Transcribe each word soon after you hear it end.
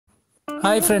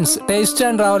Hi friends, taste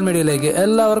and travel മീഡിയയിലേക്ക്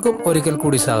എല്ലാവർക്കും ഒരിക്കൽ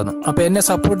കൂടി സ്വാഗതം. അപ്പോൾ എന്നെ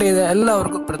സപ്പോർട്ട് ചെയ്ത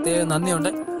എല്ലാവർക്കും പ്രത്യേകം നന്ദിയുണ്ട്.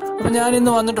 അപ്പോൾ ഞാൻ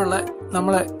ഇന്ന് വന്നിട്ടുള്ള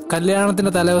നമ്മളെ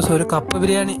കല്യാണത്തിൻ്റെ തലേദിവസം ഒരു കപ്പ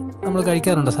ബിരിയാണി നമ്മൾ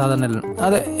കഴിക്കാറുണ്ട് സാധാരണ.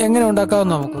 അത് എങ്ങനെ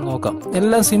ഉണ്ടാക്കാമെന്ന് നമുക്ക് നോക്കാം.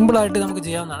 എല്ലാം സിമ്പിളായിട്ട് നമുക്ക്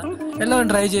ചെയ്യാവുന്നതാണ്. എല്ലാവരും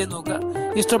ട്രൈ ചെയ്ത് നോക്കുക.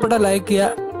 ഇഷ്ടപ്പെട്ട ലൈക്ക്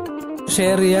ചെയ്യുക,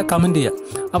 ഷെയർ ചെയ്യുക, കമൻറ്റ്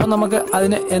ചെയ്യുക. അപ്പം നമുക്ക്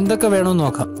അതിന് എന്തൊക്കെ വേണമെന്ന്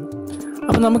നോക്കാം.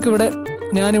 അപ്പം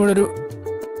ഞാനിവിടെ ഒരു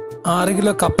 6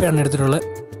 കിലോ കപ്പയാണ് എടുത്തിട്ടുള്ളത്.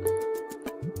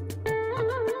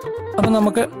 അപ്പം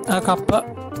നമുക്ക് ആ കപ്പ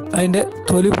അതിൻ്റെ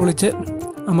തൊലി പൊളിച്ച്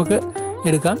നമുക്ക്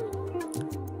എടുക്കാം.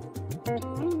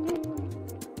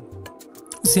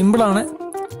 സിമ്പിളാണ്.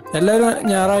 എല്ലാവരും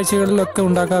ഞായറാഴ്ചകളിലൊക്കെ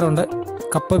ഉണ്ടാക്കാറുണ്ട്.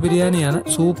 കപ്പ ബിരിയാണിയാണ്.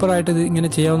 സൂപ്പറായിട്ട് ഇത്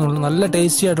ഇങ്ങനെ ചെയ്യാവുന്നുള്ളൂ. നല്ല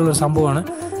ടേസ്റ്റി ആയിട്ടുള്ളൊരു സംഭവമാണ്.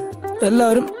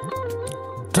 എല്ലാവരും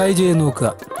ട്രൈ ചെയ്ത്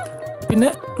നോക്കുക.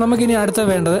 പിന്നെ നമുക്കിനി അടുത്ത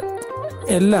വേണ്ടത്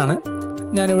എല്ലാണ്.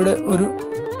 ഞാനിവിടെ ഒരു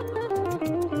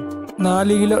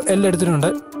 4 കിലോ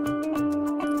എല്ലെടുത്തിട്ടുണ്ട്.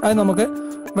 അത് നമുക്ക്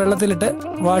വെള്ളത്തിലിട്ട്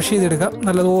വാഷ് ചെയ്തെടുക്കാം.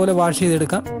 നല്ലതുപോലെ വാഷ്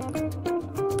ചെയ്തെടുക്കാം.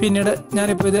 പിന്നീട്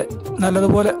ഞാനിപ്പോൾ ഇത്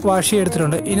നല്ലതുപോലെ വാഷ്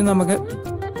ചെയ്തെടുത്തിട്ടുണ്ട്. ഇനി നമുക്ക്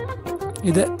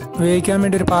ഇത് വേവിക്കാൻ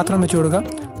വേണ്ടി ഒരു പാത്രം വെച്ച് കൊടുക്കാം.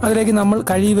 അതിലേക്ക് നമ്മൾ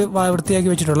കഴുകി വൃത്തിയാക്കി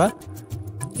വെച്ചിട്ടുള്ള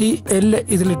ഈ എല്ല്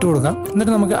ഇതിലിട്ട് കൊടുക്കാം.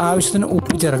 എന്നിട്ട് നമുക്ക് ആവശ്യത്തിന്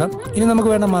ഉപ്പ് ചേർക്കാം. ഇനി നമുക്ക്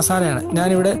വേണ്ട മസാലയാണ്.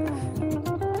 ഞാനിവിടെ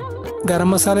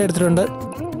ഗരം മസാല എടുത്തിട്ടുണ്ട്,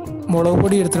 മുളക്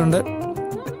പൊടി എടുത്തിട്ടുണ്ട്,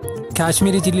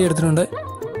 കാശ്മീരി ചില്ലി എടുത്തിട്ടുണ്ട്,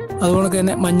 അതുപോലെ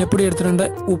തന്നെ മഞ്ഞൾപ്പൊടി എടുത്തിട്ടുണ്ട്,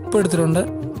 ഉപ്പ് എടുത്തിട്ടുണ്ട്.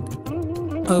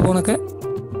 അതുപോലൊക്കെ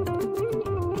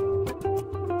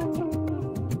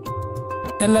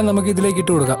എല്ലാം നമുക്ക് ഇതിലേക്ക്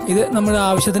ഇട്ട് കൊടുക്കാം. ഇത് നമ്മുടെ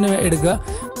ആവശ്യത്തിന് എടുക്കുക.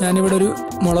 ഞാനിവിടെ ഒരു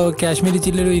കാശ്മീരി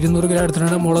ചില്ലി ഒരു 200 ഗ്രാം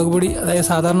എടുത്തിട്ടുണ്ട്. മുളക് പൊടി, അതായത്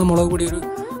സാധാരണ മുളക് പൊടി ഒരു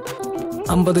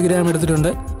 50 ഗ്രാം എടുത്തിട്ടുണ്ട്.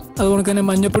 അതുപോലെ തന്നെ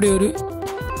മഞ്ഞൾപ്പൊടി ഒരു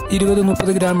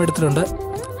 20-30 ഗ്രാം എടുത്തിട്ടുണ്ട്.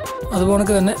 അതുപോലെ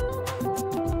തന്നെ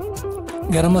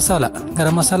ഗരം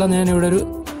മസാല ഞാനിവിടെ ഒരു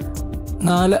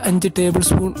 4-5 ടേബിൾ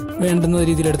സ്പൂൺ വേണ്ടുന്ന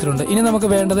രീതിയിൽ എടുത്തിട്ടുണ്ട്. ഇനി നമുക്ക്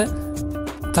വേണ്ടത്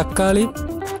തക്കാളിയും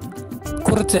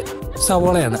കുറച്ച്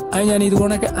സവോളയാണ്. അത് ഞാൻ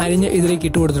ഇതുപോലൊക്കെ അരിഞ്ഞ് ഇതിലേക്ക്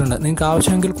ഇട്ട് കൊടുത്തിട്ടുണ്ട്. നിങ്ങൾക്ക്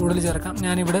ആവശ്യമെങ്കിൽ കൂടുതൽ ചേർക്കാം.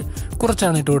 ഞാനിവിടെ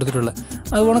കുറച്ചാണ് ഇട്ട് കൊടുത്തിട്ടുള്ളത്.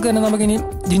 അതുപോലെ തന്നെ നമുക്കിനി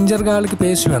ജിഞ്ചർ ഗാർലിക്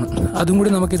പേസ്റ്റ് വേണം. അതും കൂടി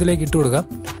നമുക്ക് ഇതിലേക്ക് ഇട്ട് കൊടുക്കാം.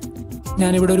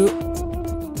 ഞാനിവിടെ ഒരു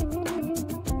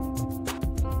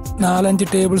 4-5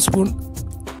 table spoon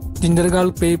ginger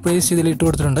garlic paste ഇതിൽ ഇട്ട്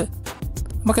കൊടുത്തിട്ടുണ്ട്.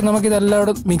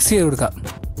 നമുക്കിതെല്ലാം മിക്സ് ചെയ്ത് കൊടുക്കാം.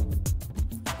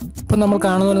 ഇപ്പം നമ്മൾ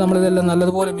കാണുന്ന പോലെ നമ്മളിതെല്ലാം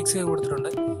നല്ലതുപോലെ മിക്സ് ചെയ്ത് കൊടുത്തിട്ടുണ്ട്.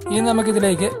 ഇനി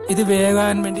നമുക്കിതിലേക്ക് ഇത്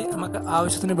വേകാൻ വേണ്ടി നമുക്ക്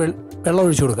ആവശ്യത്തിന് വെള്ളം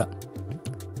ഒഴിച്ചു കൊടുക്കാം.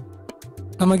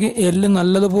 നമുക്ക് എല്ല്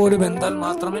നല്ലതുപോലെ വെന്താൽ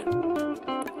മാത്രമേ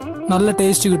നല്ല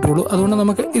ടേസ്റ്റ് കിട്ടുള്ളൂ. അതുകൊണ്ട്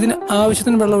നമുക്ക് ഇതിന്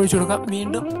ആവശ്യത്തിന് വെള്ളം ഒഴിച്ചു കൊടുക്കാം.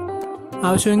 വീണ്ടും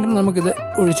ആവശ്യമെങ്കിൽ നമുക്കിത്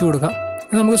ഒഴിച്ചു കൊടുക്കാം.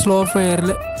 ഇത് നമുക്ക് സ്ലോ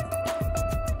ഫയറിൽ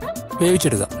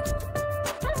വേവിച്ചെടുക്കാം.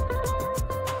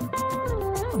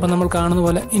 അപ്പം നമ്മൾ കാണുന്ന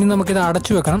പോലെ ഇനി നമുക്കിത്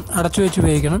അടച്ചു വെക്കണം. അടച്ചു വെച്ച്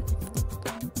വേവിക്കണം.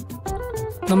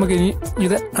 നമുക്കിനി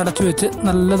ഇത് അടച്ചു വെച്ച്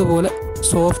നല്ലതുപോലെ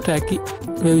സോഫ്റ്റാക്കി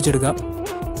വേവിച്ചെടുക്കാം.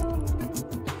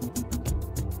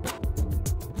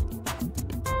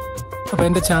 അപ്പോൾ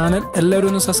എൻ്റെ ചാനൽ എല്ലാവരും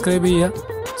ഒന്ന് സബ്സ്ക്രൈബ് ചെയ്യുക.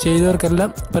 ചെയ്തവർക്കെല്ലാം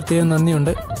പ്രത്യേകം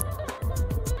നന്ദിയുണ്ട്.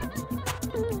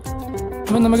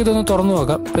 അപ്പം നമുക്കിതൊന്ന് തുറന്നു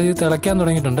നോക്കാം. അപ്പോൾ ഇത് തിളയ്ക്കാൻ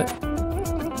തുടങ്ങിയിട്ടുണ്ട്.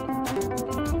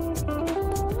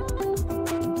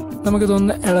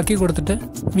 നമുക്കിതൊന്ന് ഇളക്കി കൊടുത്തിട്ട്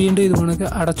വീണ്ടും ഇത് കണക്ക്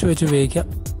അടച്ചു വെച്ച് വേവിക്കാം.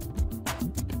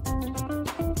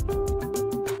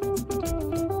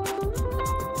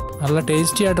 നല്ല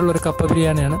ടേസ്റ്റി ആയിട്ടുള്ളൊരു കപ്പ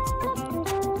ബിരിയാണിയാണ്.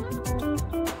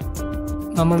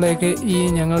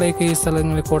 ഞങ്ങളുടെയൊക്കെ ഈ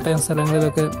സ്ഥലങ്ങളിൽ, കോട്ടയം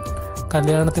സ്ഥലങ്ങളിലൊക്കെ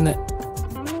കല്യാണത്തിന്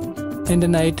അതിൻ്റെ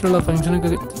നൈറ്റിലുള്ള ഫംഗ്ഷനൊക്കെ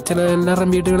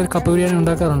എല്ലാവരുടെയും വീടുകളിൽ കപ്പ ബിരിയാണി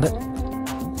ഉണ്ടാക്കാറുണ്ട്.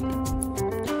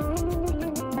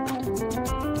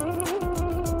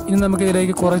 ഇനി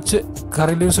നമുക്കിതിലേക്ക് കുറച്ച്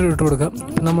കറി ലീവ്സ് ഇട്ട് കൊടുക്കാം.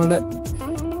 ഇപ്പം നമ്മളുടെ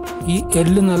ഈ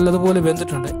എല്ല് നല്ലതുപോലെ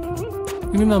വെന്തിട്ടുണ്ട്.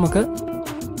 ഇനി നമുക്ക്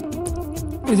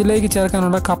ഇതിലേക്ക്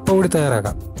ചേർക്കാനുള്ള കപ്പ കൂടി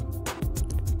തയ്യാറാക്കാം.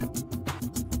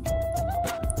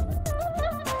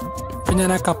 ഇപ്പം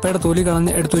ഞാൻ ആ കപ്പയുടെ തൊലി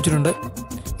കളഞ്ഞ് എടുത്തു വെച്ചിട്ടുണ്ട്.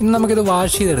 ഇനി നമുക്കിത്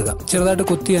വാഷ് ചെയ്തെടുക്കാം. ചെറുതായിട്ട്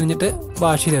കുത്തി അരിഞ്ഞിട്ട്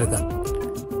വാഷ് ചെയ്തെടുക്കാം.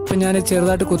 ഇപ്പം ഞാൻ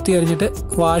ചെറുതായിട്ട് കുത്തി അരിഞ്ഞിട്ട്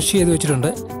വാഷ് ചെയ്ത് വെച്ചിട്ടുണ്ട്.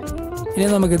 ഇനി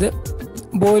നമുക്കിത്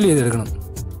ബോയിൽ ചെയ്തെടുക്കണം.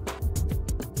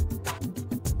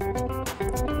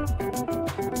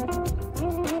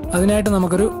 അതിനായിട്ട്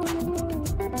നമുക്കൊരു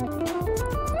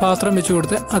പാത്രം വെച്ച്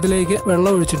കൊടുത്ത് അതിലേക്ക്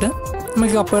വെള്ളം ഒഴിച്ചിട്ട്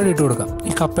നമുക്ക് കപ്പയുടെ ഇട്ട് കൊടുക്കാം.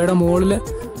 ഈ കപ്പയുടെ മുകളിൽ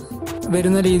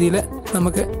വരുന്ന രീതിയിൽ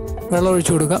നമുക്ക് വെള്ളം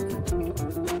ഒഴിച്ചു കൊടുക്കാം.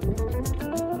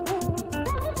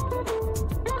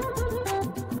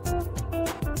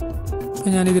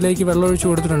 ഞാനിതിലേക്ക് വെള്ളം ഒഴിച്ചു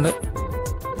കൊടുത്തിട്ടുണ്ട്.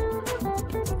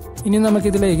 ഇനി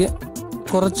നമുക്കിതിലേക്ക്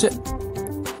കുറച്ച്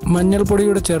മഞ്ഞൾപ്പൊടി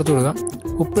കൂടെ ചേർത്ത് കൊടുക്കാം.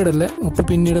 ഉപ്പിടല്ലേ, ഉപ്പ്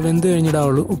പിന്നീട് വെന്ത്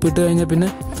കഴിഞ്ഞിടാവുള്ളൂ. ഉപ്പിട്ട് കഴിഞ്ഞാൽ പിന്നെ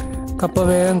കപ്പ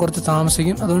വേഗം കുറച്ച്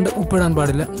താമസിക്കും. അതുകൊണ്ട് ഉപ്പിടാൻ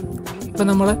പാടില്ല. ഇപ്പം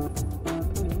നമ്മൾ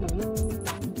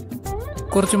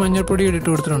കുറച്ച് മഞ്ഞൾപ്പൊടി ഇട്ട്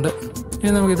കൊടുത്തിട്ടുണ്ട്.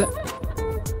 ഇനി നമുക്കിത്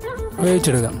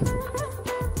വേവിച്ചെടുക്കാം.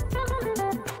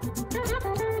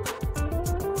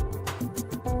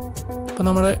 അപ്പോൾ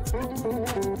നമ്മുടെ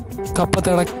കപ്പ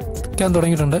തിളയ്ക്കാൻ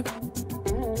തുടങ്ങിയിട്ടുണ്ട്.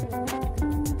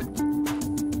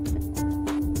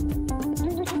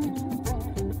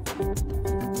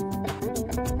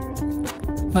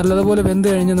 നല്ലതുപോലെ വെന്ത്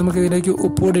കഴിഞ്ഞ് നമുക്ക് ഇതിലേക്ക്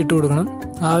ഉപ്പുകൂടി ഇട്ട് കൊടുക്കണം.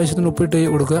 ആവശ്യത്തിന് ഉപ്പിട്ട്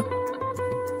കൊടുക്കുക.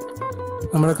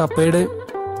 നമ്മുടെ കപ്പയുടെ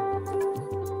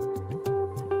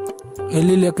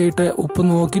എല്ലിലൊക്കെ ഇട്ട് ഉപ്പ്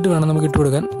നോക്കിയിട്ട് വേണം നമുക്ക് ഇട്ട്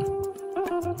കൊടുക്കാൻ.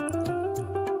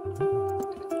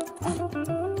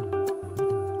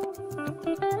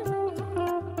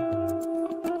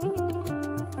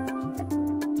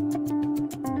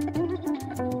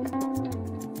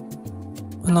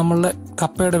 നമ്മളുടെ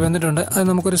കപ്പയുടെ വെന്തിട്ടുണ്ട്. അത്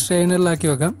നമുക്കൊരു സ്ട്രെയിനറിലാക്കി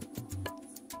വെക്കാം.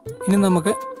 ഇനി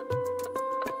നമുക്ക്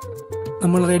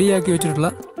നമ്മൾ റെഡിയാക്കി വെച്ചിട്ടുള്ള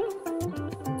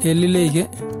എല്ലിലേക്ക്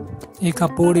ഈ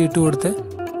കപ്പ കൂടി ഇട്ട് കൊടുത്ത്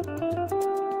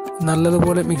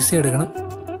നല്ലതുപോലെ മിക്സ് ചെയ്തെടുക്കണം.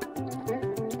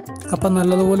 കപ്പ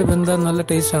നല്ലതുപോലെ വെന്താൽ നല്ല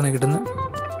ടേസ്റ്റാണ് കിട്ടുന്നത്.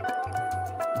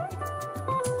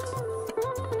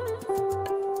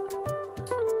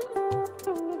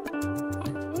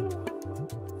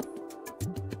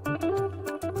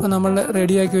 അപ്പോൾ നമ്മൾ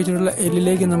റെഡിയാക്കി വെച്ചിട്ടുള്ള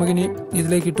എല്ലിലേക്ക് നമുക്കിനി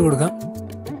ഇതിലേക്ക് ഇട്ട് കൊടുക്കാം.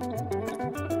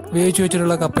 വേവിച്ച്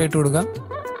വെച്ചിട്ടുള്ള കപ്പ ഇട്ട് കൊടുക്കാം.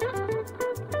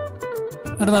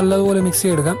 എന്നിട്ട് നല്ലതുപോലെ മിക്സ്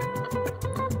ചെയ്തെടുക്കാം.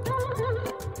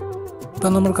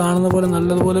 ഇപ്പം നമ്മൾ കാണുന്ന പോലെ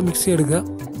നല്ലതുപോലെ മിക്സ് ചെയ്തെടുക്കുക.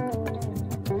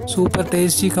 Super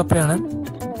tasty കപ്പയാണ്.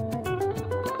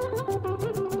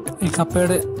 ഈ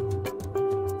കപ്പയുടെ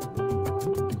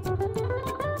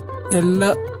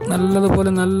എല്ലാം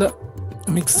നല്ലതുപോലെ നല്ല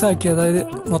മിക്സാക്കി, അതായത്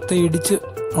മൊത്തം ഇടിച്ച്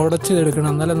ഉടച്ചെടുക്കണം.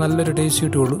 എന്നാലേ നല്ലൊരു ടേസ്റ്റ്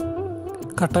കിട്ടുകയുള്ളൂ.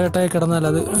 കട്ടകട്ടായി കിടന്നാൽ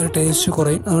അത് ഒരു ടേസ്റ്റ്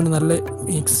കുറയും. അതുകൊണ്ട് നല്ല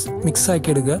മിക്സാക്കി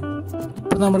എടുക്കുക.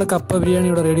 ഇപ്പോൾ നമ്മുടെ കപ്പ ബിരിയാണി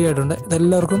ഇവിടെ റെഡി ആയിട്ടുണ്ട്.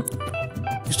 ഇതെല്ലാവർക്കും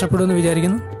ഇഷ്ടപ്പെടുമെന്ന്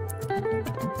വിചാരിക്കുന്നു.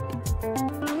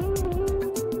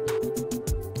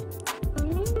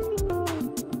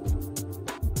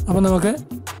 അപ്പോൾ നമുക്ക്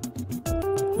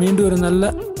വീണ്ടും ഒരു നല്ല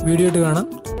വീഡിയോ ആയിട്ട് കാണാം.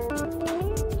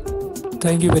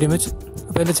 Thank you very much.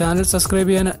 അപ്പോൾ എൻ്റെ ചാനൽ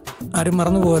സബ്സ്ക്രൈബ് ചെയ്യാൻ ആരും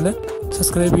മറന്നു പോകല്ലേ.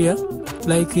 സബ്സ്ക്രൈബ് ചെയ്യുക,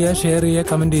 ലൈക്ക് ചെയ്യുക, ഷെയർ ചെയ്യുക,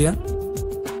 കമൻറ്റ് ചെയ്യുക.